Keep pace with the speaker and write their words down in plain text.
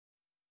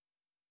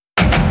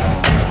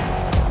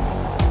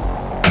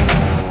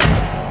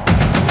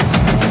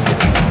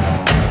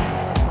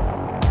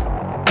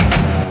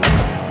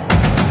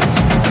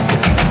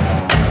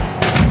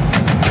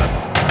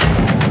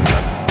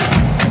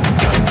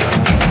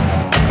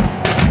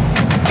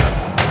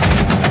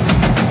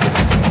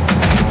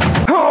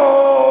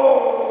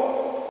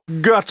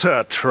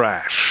Gutter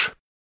trash.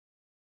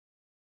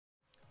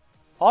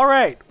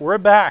 Alright, we're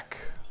back.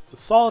 The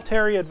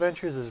Solitary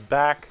Adventures is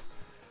back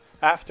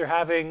after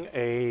having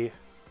a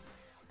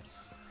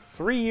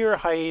 3-year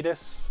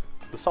hiatus.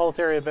 The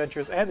Solitary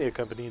Adventures and the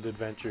Accompanied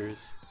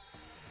Adventures.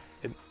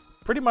 It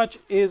pretty much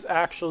is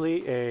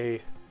actually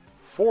a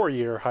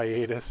 4-year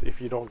hiatus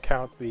if you don't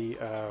count the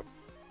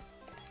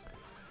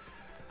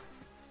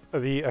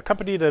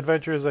Accompanied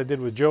Adventures I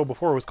did with Joe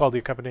before. It was called the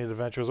Accompanied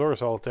Adventures or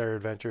Solitary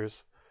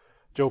Adventures.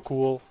 Joe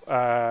Cool.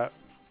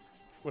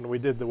 When we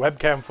did the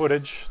webcam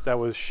footage, that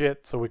was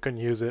shit, so we couldn't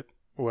use it.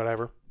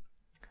 Whatever.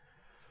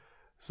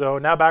 So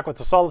now back with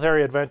the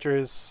Solitary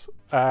Adventures.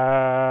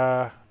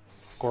 Of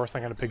course,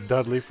 I'm going to pick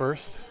Dudley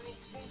first.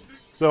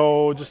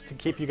 So just to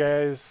keep you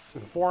guys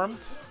informed,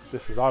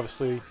 this is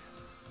obviously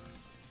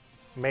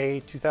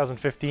May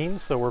 2015,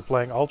 so we're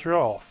playing Ultra.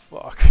 Oh,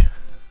 fuck.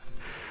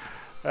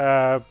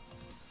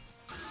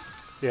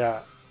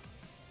 Yeah.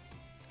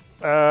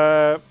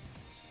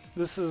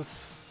 This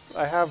is...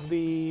 I have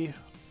the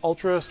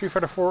Ultra Street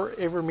Fighter 4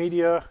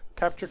 AverMedia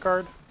capture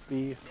card,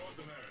 the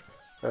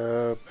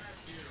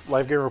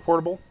live game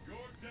reportable.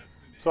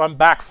 So I'm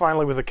back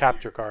finally with a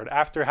capture card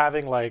after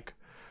having like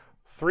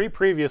 3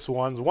 previous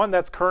ones. One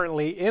that's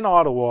currently in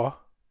Ottawa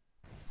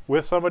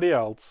with somebody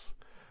else,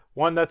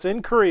 one that's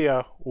in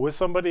Korea with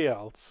somebody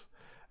else,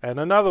 and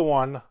another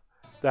one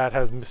that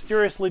has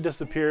mysteriously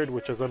disappeared,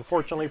 which has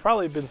unfortunately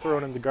probably been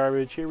thrown in the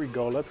garbage. Here we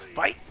go, let's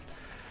fight!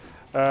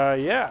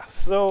 Yeah,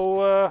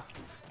 so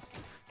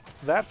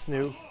that's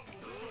new.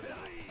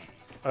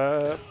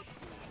 I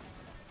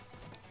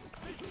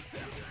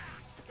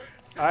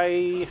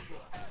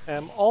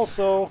am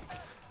also...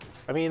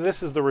 I mean,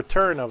 this is the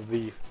return of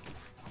the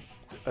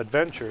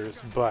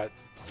adventures, but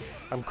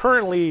I'm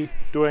currently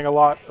doing a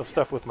lot of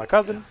stuff with my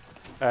cousin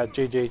at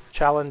JJ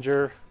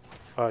Challenger,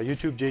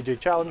 YouTube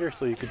JJ Challenger,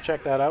 so you can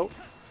check that out.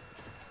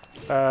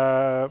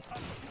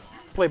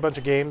 Play a bunch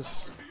of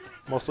games,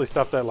 mostly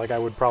stuff that like I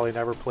would probably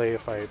never play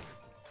if I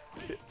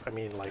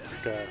mean like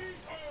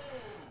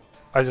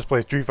I just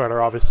play Street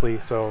Fighter obviously,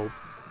 so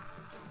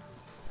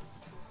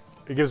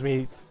it gives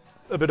me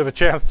a bit of a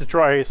chance to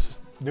try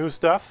new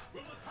stuff.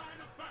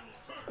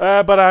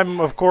 But I'm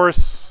of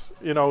course,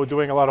 you know,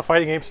 doing a lot of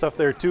fighting game stuff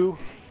there too.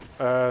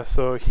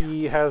 So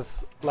he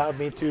has allowed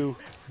me to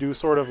do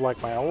sort of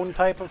like my own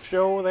type of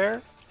show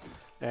there.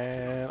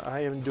 And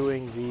I am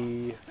doing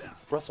the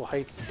Russell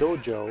Heights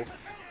Dojo,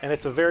 and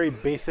it's a very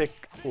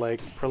basic, like,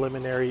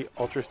 preliminary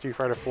Ultra Street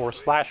Fighter 4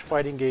 /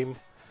 fighting game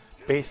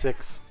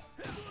basics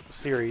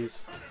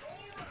series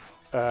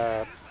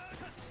that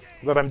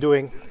I'm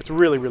doing. It's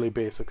really, really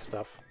basic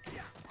stuff.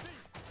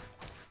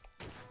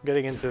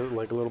 Getting into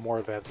like a little more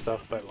advanced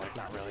stuff, but like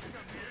not really.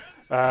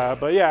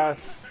 But yeah,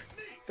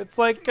 it's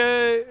like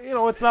you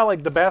know, it's not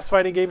like the best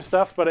fighting game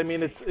stuff, but I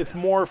mean it's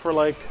more for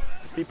like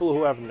people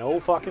who have no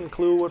fucking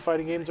clue what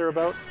fighting games are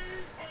about.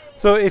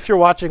 So if you're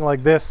watching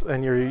like this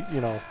and you're,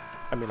 you know,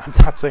 I mean, I'm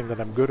not saying that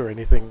I'm good or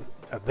anything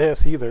at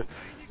this either,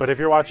 but if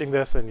you're watching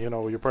this and, you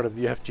know, you're part of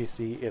the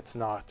FGC, it's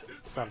not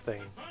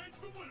something...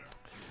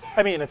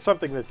 I mean, it's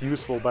something that's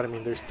useful, but I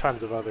mean, there's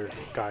tons of other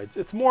guides.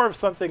 It's more of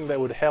something that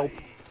would help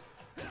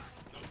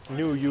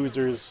new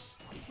users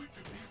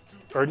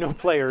or new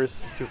players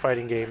to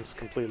fighting games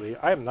completely.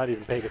 I am not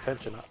even paying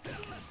attention.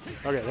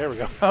 Okay, there we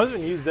go. I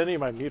haven't used any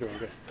of my meter.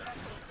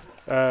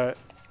 Okay.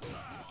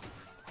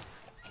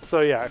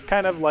 So yeah,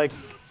 kind of like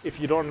if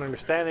you don't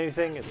understand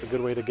anything, it's a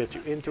good way to get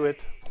you into it.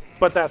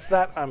 But that's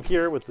that. I'm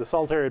here with the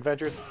Solitary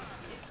Adventures.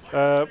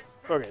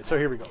 Okay, so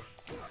here we go.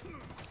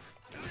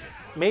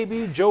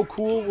 Maybe Joe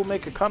Cool will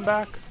make a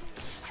comeback.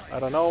 I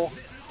don't know.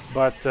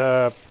 But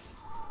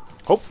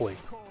hopefully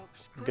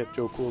get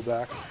Joe Cool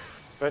back.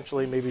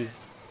 Eventually, maybe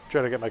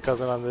try to get my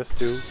cousin on this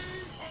too.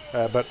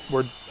 But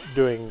we're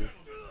doing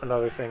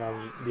another thing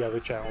on the other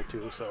channel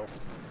too, so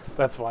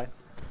that's fine.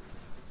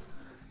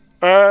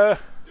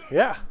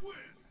 Yeah.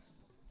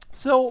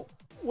 So,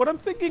 what I'm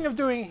thinking of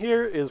doing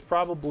here is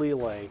probably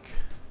like,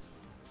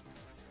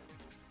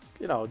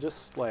 you know,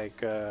 just like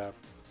 3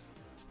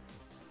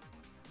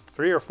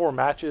 or 4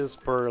 matches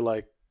per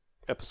like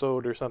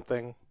episode or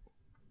something.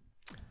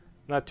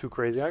 Not too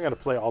crazy. I'm gonna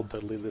play all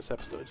Dudley this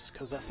episode just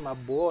because that's my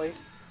boy.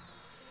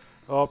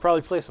 Oh, I'll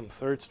probably play some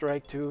Third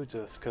Strike too,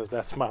 just because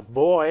that's my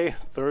boy.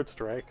 Third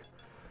Strike.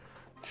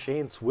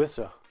 Shane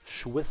Swisser.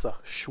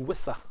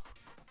 Schwisser.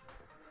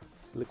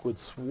 Liquid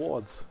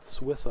Swords.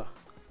 Swisser.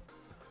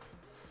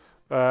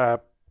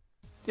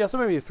 Yeah, so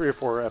maybe 3 or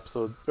 4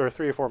 episodes, or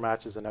 3 or 4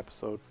 matches an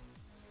episode.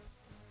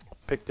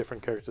 Pick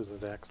different characters in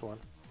the next one.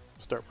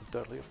 Start with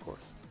Dudley, of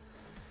course.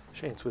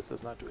 Shane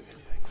Swisser's not doing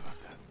anything. Fuck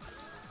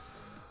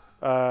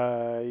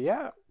that.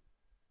 Yeah.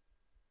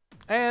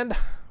 And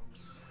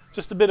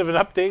just a bit of an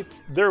update.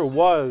 There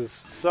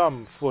was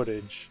some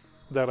footage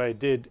that I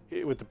did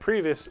with the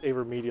previous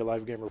AverMedia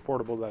live game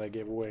reportable that I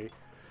gave away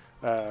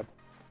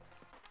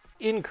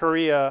in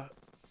Korea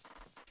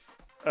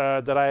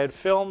that I had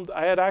filmed.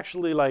 I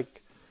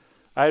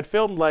had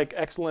filmed like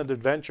Excellent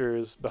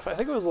Adventures, but I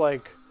think it was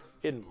like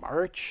in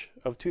March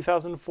of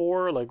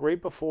 2004, like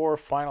right before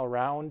Final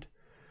Round.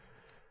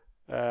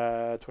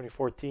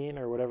 2014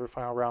 or whatever,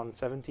 final round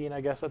 17,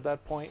 I guess, at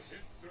that point.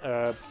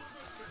 And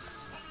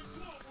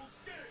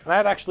I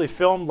had actually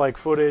filmed like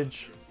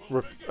footage,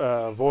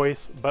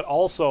 voice, but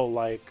also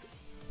like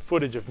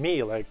footage of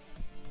me, like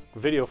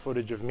video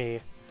footage of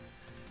me.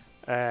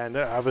 And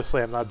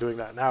obviously I'm not doing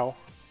that now,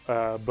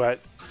 but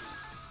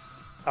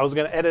I was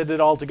going to edit it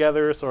all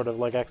together, sort of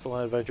like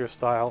Excellent Adventure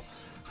style,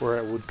 where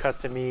it would cut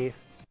to me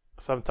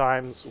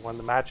sometimes when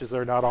the matches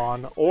are not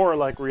on, or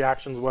like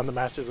reactions when the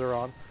matches are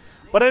on.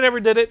 But I never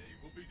did it.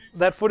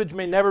 That footage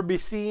may never be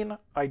seen.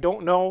 I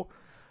don't know.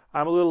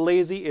 I'm a little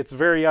lazy. It's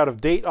very out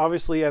of date,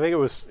 obviously. I think it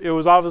was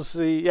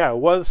obviously, yeah, it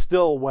was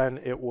still when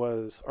it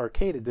was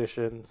Arcade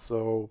Edition,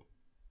 so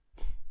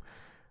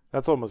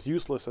that's almost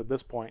useless at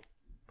this point.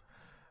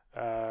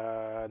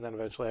 And then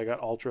eventually I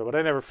got Ultra, but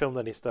I never filmed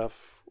any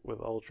stuff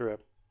with Ultra.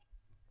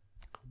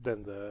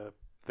 Then the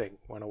thing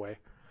went away.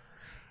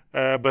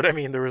 But I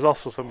mean, there was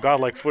also some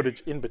godlike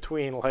footage in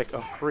between, like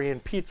of Korean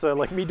pizza,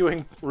 like me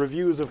doing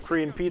reviews of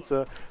Korean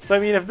pizza. So I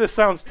mean, if this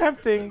sounds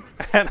tempting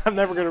and I'm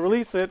never going to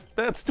release it,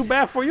 that's too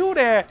bad for you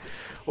there.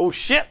 Oh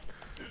shit.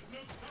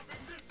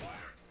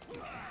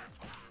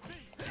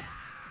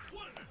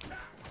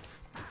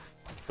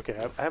 Okay,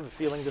 I have a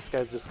feeling this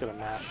guy's just going to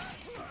mash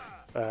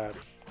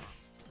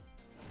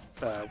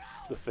the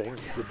thing,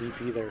 the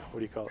DP there.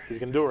 What do you call it? He's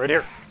going to do it right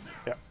here.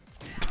 Yeah.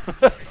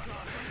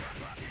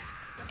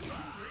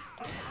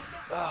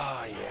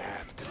 Oh yeah,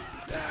 it's good to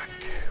be back.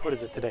 What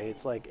is it today?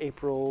 It's like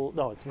April,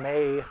 no, it's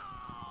May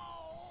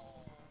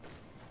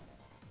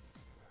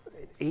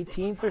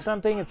 18th or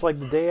something. It's like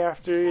the day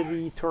after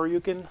the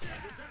Toryuken,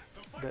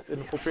 that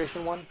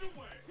infiltration one.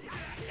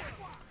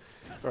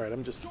 Alright,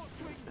 I'm just,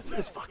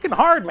 it's fucking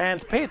hard, man,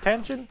 to pay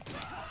attention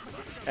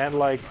and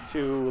like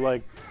to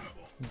like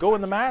go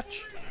in the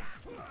match.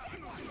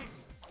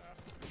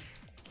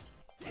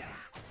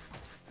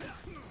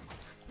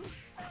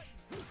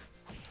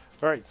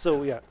 Alright,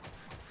 so yeah.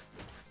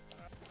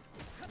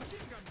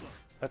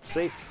 That's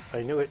safe.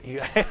 I knew it.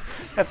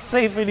 That's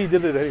safe, and he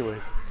did it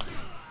anyways.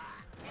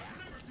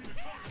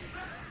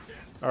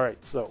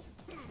 Alright, so.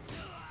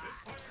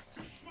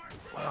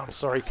 Oh, I'm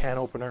sorry, can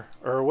opener.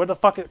 Or what the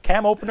fuck is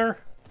cam opener?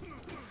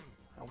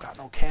 I don't got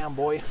no cam,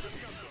 boy.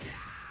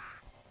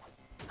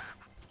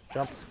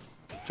 Jump.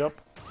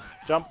 Jump.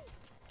 Jump.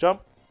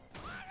 Jump.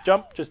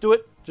 Jump. Just do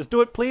it. Just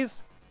do it,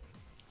 please.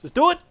 Just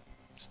do it.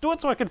 Just do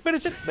it so I can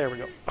finish it. There we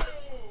go.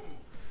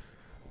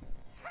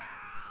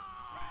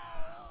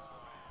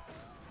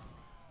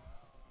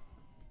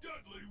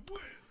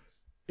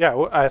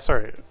 Yeah,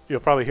 sorry. You'll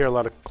probably hear a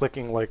lot of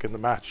clicking like in the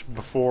match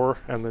before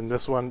and then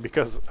this one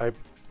because I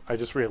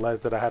just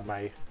realized that I had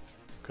my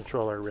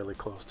controller really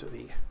close to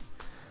the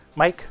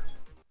mic.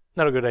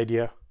 Not a good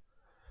idea.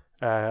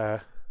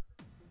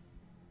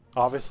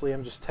 Obviously,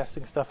 I'm just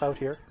testing stuff out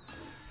here.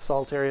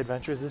 Solitary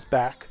Adventures is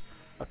back.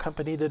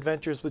 Accompanied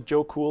Adventures with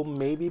Joe Cool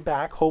may be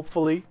back,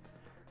 hopefully.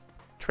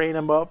 Train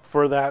him up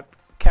for that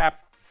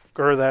cap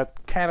or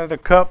that Canada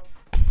Cup.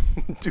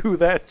 Do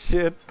that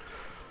shit.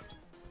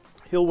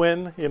 He'll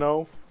win, you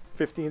know,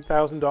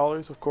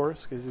 $15,000, of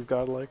course, because he's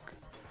got, like,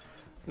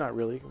 not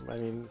really. I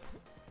mean,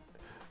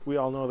 we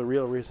all know the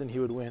real reason he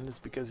would win is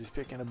because he's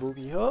picking a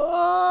boogie.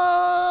 Oh,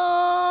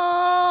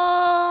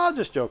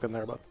 just joking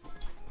there, but.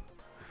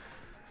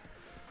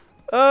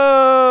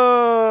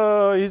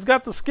 Oh, he's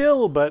got the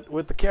skill, but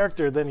with the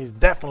character, then he's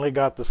definitely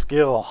got the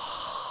skill.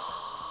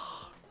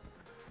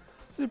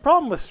 See, the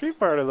problem with Street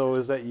Fighter, though,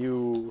 is that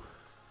you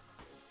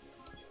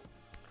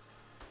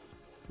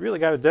really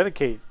got to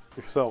dedicate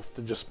yourself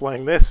to just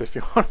playing this if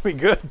you want to be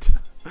good.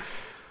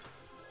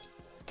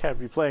 Can't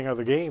be playing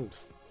other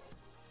games.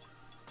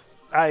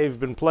 I've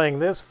been playing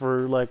this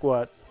for like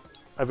what?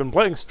 I've been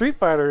playing Street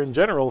Fighter in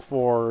general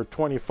for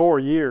 24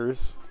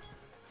 years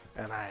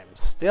and I'm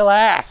still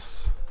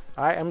ass.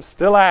 I am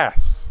still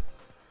ass.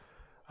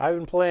 I've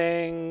been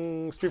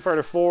playing Street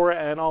Fighter 4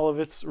 and all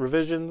of its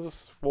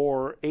revisions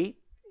for 8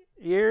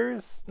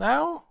 years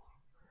now.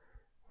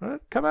 When did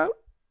it come out?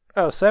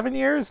 Oh, 7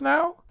 years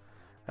now?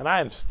 And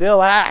I am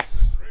still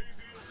ass.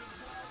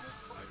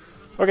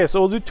 Okay, so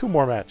we'll do 2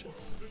 more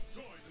matches.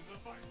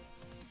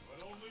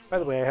 By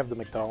the way, I have the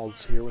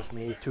McDonald's here with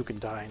me. 2 can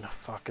dine.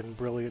 Fucking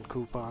brilliant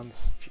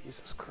coupons.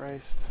 Jesus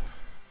Christ.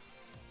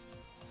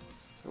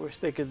 I wish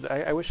they could.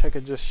 I wish I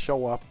could just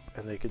show up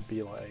and they could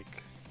be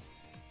like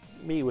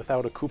me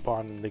without a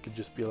coupon, and they could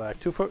just be like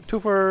 2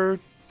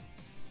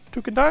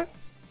 can dine.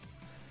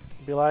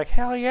 Be like,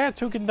 hell yeah,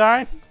 2 can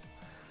dine.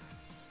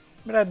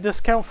 Give me that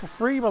discount for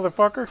free,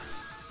 motherfucker.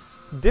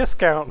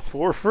 Discount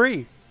for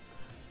free.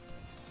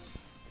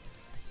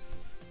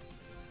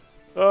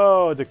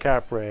 Oh,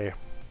 DeCapre.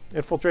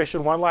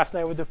 Infiltration 1 last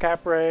night with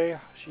DeCapre.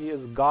 She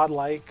is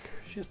godlike.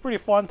 She's pretty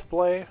fun to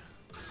play.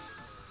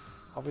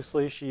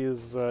 Obviously, she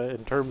is,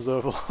 in terms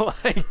of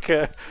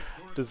like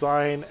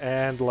design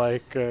and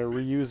like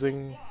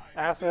reusing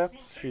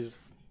assets, she's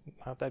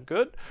not that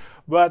good.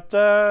 But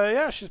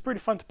yeah, she's pretty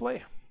fun to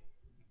play.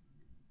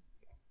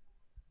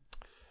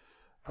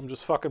 I'm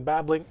just fucking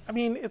babbling. I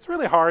mean, it's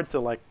really hard to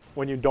like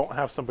when you don't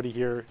have somebody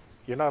here.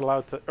 You're not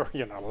allowed to, or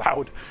you're not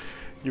allowed.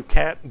 you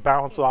can't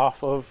bounce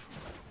off of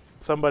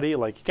somebody,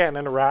 like you can't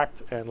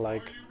interact, and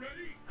like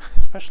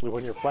especially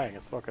when you're playing,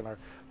 it's fucking hard.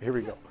 Here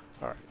we go.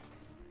 All right,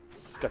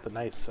 it's got the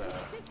nice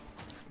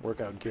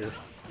workout gear.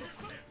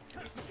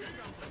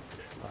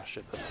 Oh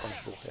shit, that's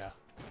punchable. Yeah.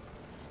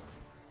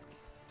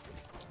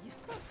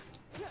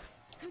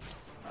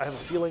 I have a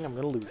feeling I'm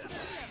gonna lose it.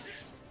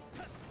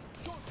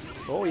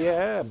 Oh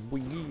yeah,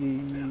 we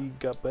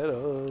got better.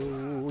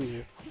 Oh,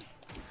 yeah.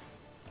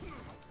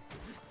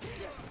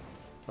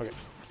 Okay.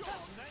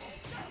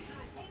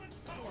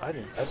 I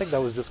think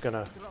that was just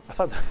gonna.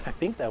 I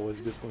think that was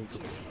just going to.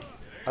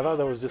 I thought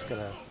that was just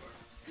gonna.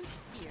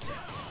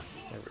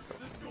 There we go.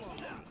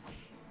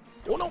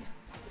 Oh no!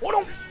 Oh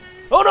no!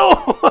 Oh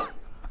no!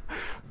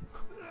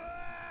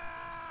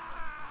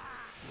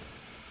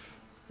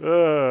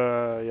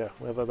 Yeah,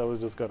 I thought that was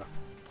just gonna.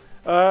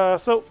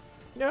 So,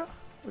 yeah,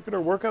 look at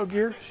her workout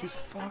gear.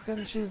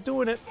 She's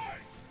doing it.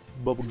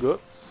 Bubble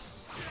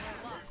guts.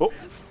 Oh,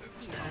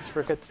 I just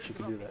forget that she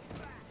could do that.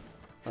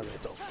 Okay,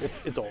 it's over.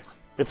 It's over.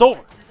 It's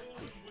over.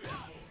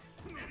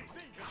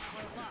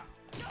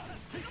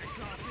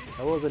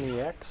 That was an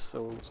EX,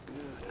 so it was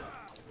good.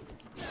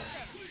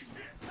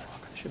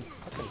 Fuck, I should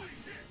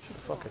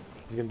fucking.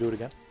 He's gonna do it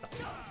again.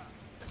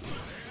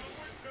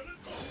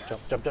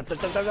 Jump, jump, jump,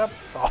 jump, jump, jump, jump.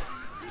 Oh.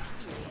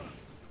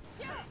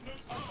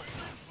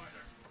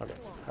 Okay,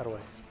 how do I?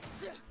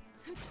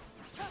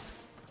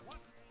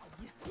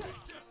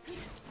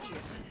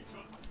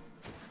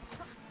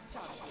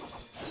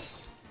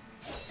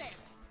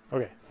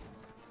 Okay.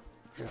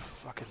 You gotta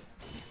fucking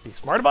be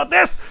smart about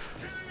this!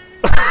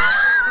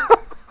 I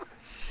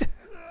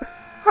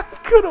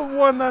could have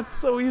won that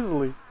so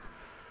easily.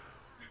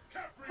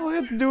 All I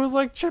had to do was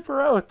like chip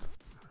her out.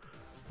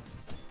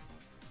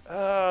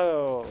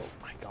 Oh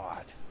my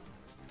god.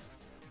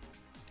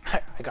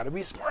 I gotta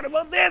be smart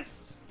about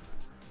this!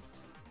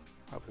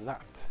 What was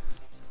that?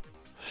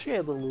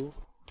 Shadaloo.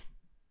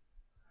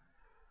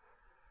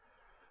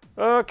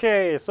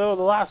 Okay, so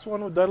the last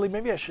one with Dudley.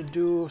 Maybe I should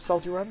do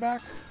Salty Run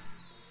Back.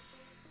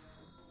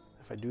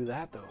 If I do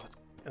that though,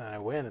 and I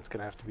win, it's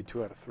gonna have to be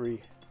 2 out of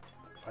 3.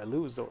 If I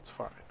lose though, it's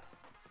fine.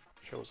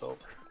 Show's over.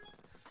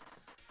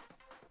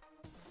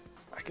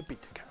 I could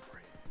beat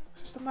DiCaprio.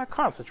 It's just I'm not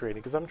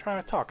concentrating because I'm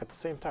trying to talk at the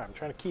same time. I'm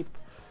trying to keep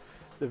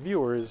the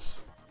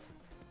viewers.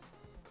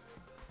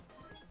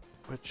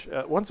 Which,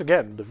 once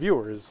again, the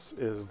viewers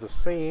is the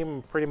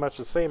same, pretty much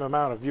the same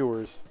amount of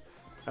viewers,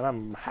 and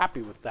I'm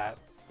happy with that.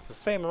 It's the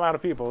same amount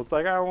of people. It's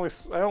like I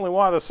only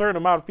want a certain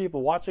amount of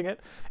people watching it.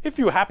 If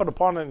you happen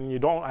upon it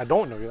and I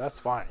don't know you, that's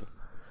fine.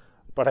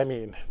 But I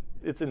mean,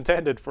 it's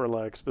intended for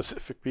like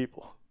specific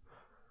people.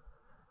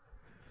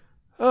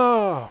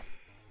 Oh.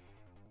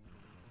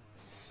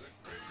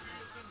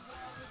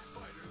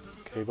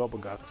 Okay, Bubble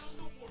Guts.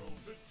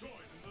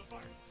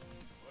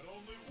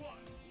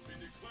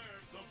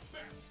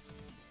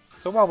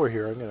 So while we're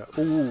here, I'm gonna.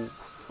 Ooh,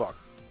 fuck.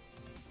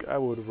 I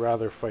would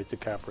rather fight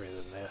DiCaprio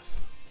than this.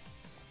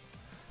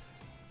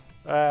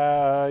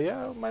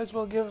 Yeah, might as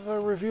well give a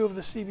review of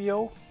the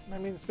CBO. I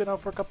mean, it's been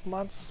out for a couple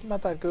months.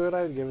 Not that good.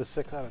 I'd give it a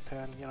 6 out of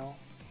 10, you know.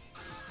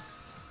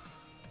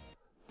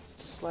 It's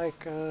just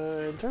like,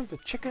 in terms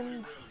of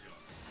chicken,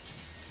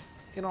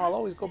 you know, I'll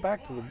always go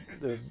back to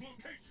the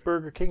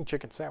Burger King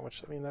chicken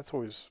sandwich. I mean, that's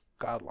always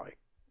godlike.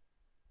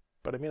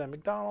 But I mean, at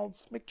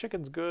McDonald's,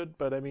 McChicken's good,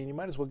 but I mean, you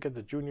might as well get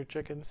the junior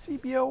chicken.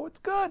 CBO, it's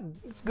good.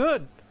 It's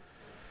good.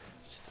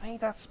 It just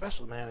ain't that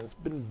special, man. It's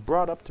been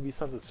brought up to be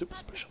something super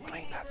special, but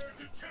ain't that special.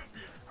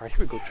 Alright,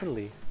 here we go,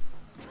 Trinity.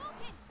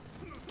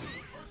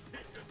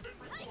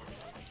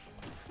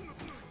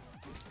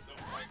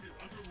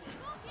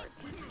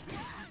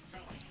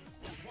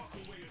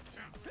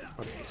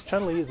 Okay, so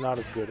Chun-Li is not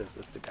as good as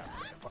this DiCaprio,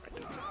 I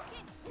find.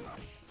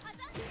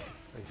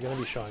 He's gonna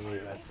be showing me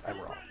that I'm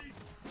wrong.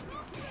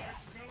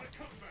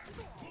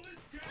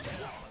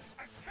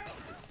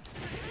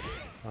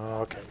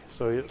 Okay,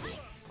 so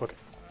okay.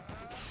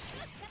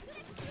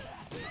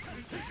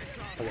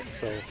 Okay,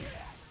 so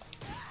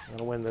I'm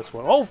gonna win this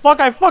one. Oh fuck!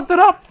 I fucked it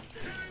up.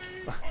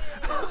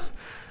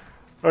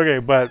 Okay,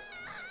 but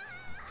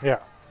yeah,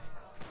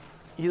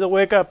 he's a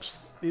wake up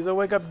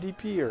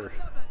DP or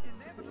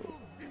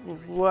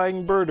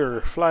flying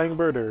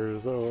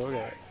birder. So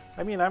okay,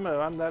 I mean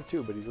I'm that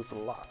too, but he does a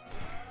lot.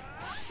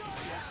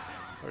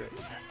 Okay.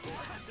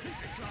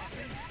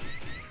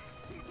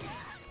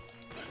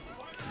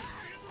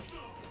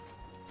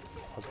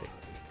 Okay.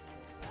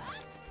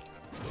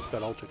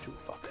 Got ultra too.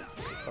 Fuck.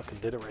 Fucking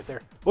did it right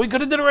there. Oh, he could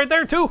have did it right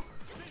there too.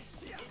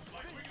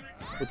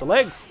 With the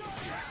legs.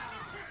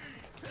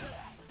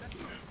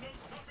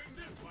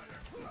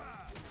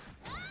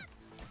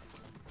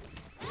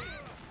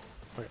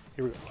 Okay,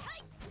 here we go.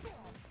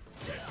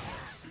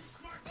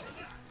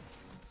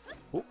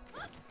 Oh,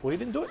 well, he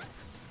didn't do it.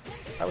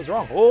 I was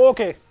wrong. Oh,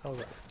 okay. I was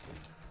wrong.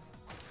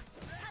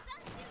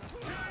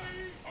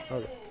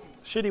 Okay.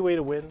 Shitty way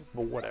to win,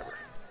 but whatever.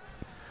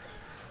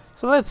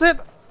 So that's it.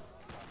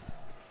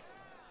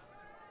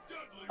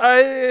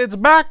 It's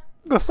back.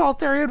 The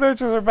Solitary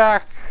Adventures are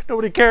back.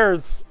 Nobody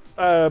cares.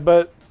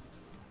 But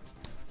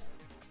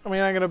I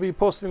mean, I'm going to be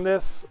posting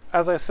this.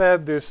 As I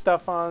said, there's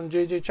stuff on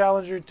JJ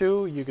Challenger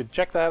too. You could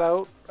check that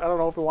out. I don't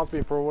know if he wants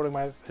me promoting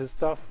his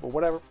stuff, but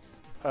whatever.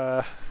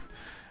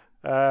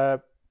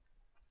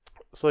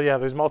 So yeah,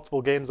 there's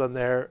multiple games on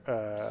there.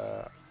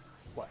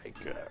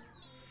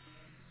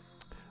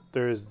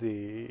 There's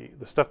the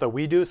stuff that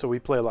we do. So we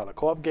play a lot of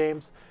co-op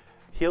games.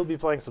 He'll be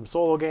playing some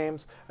solo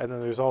games. And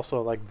then there's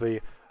also like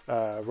the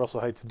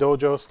Russell Heights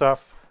Dojo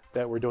stuff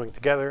that we're doing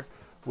together,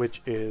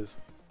 which is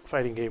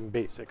fighting game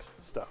basics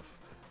stuff.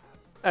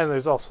 And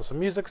there's also some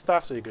music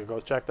stuff, so you can go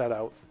check that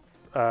out.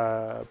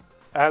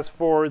 As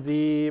for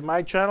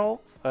my channel,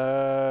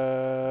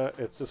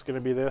 it's just going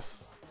to be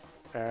this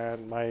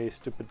and my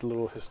stupid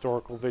little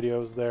historical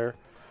videos there,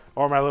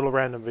 or my little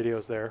random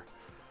videos there.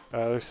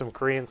 There's some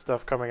Korean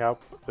stuff coming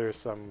up. There's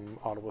some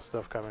Ottawa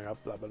stuff coming up,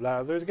 blah, blah,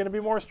 blah. There's going to be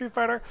more Street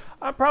Fighter.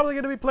 I'm probably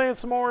going to be playing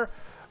some more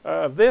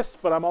of this,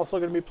 but I'm also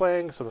going to be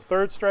playing some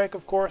Third Strike,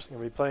 of course. I'm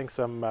going to be playing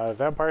some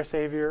Vampire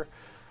Savior.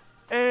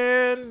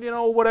 And, you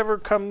know, whatever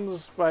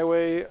comes my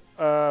way.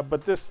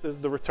 But this is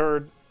the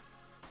return.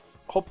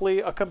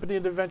 Hopefully,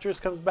 Accompanied Adventures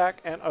comes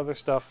back, and other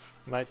stuff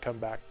might come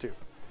back too.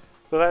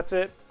 So that's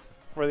it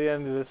for the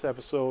end of this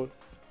episode.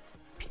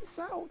 Peace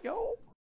out, yo.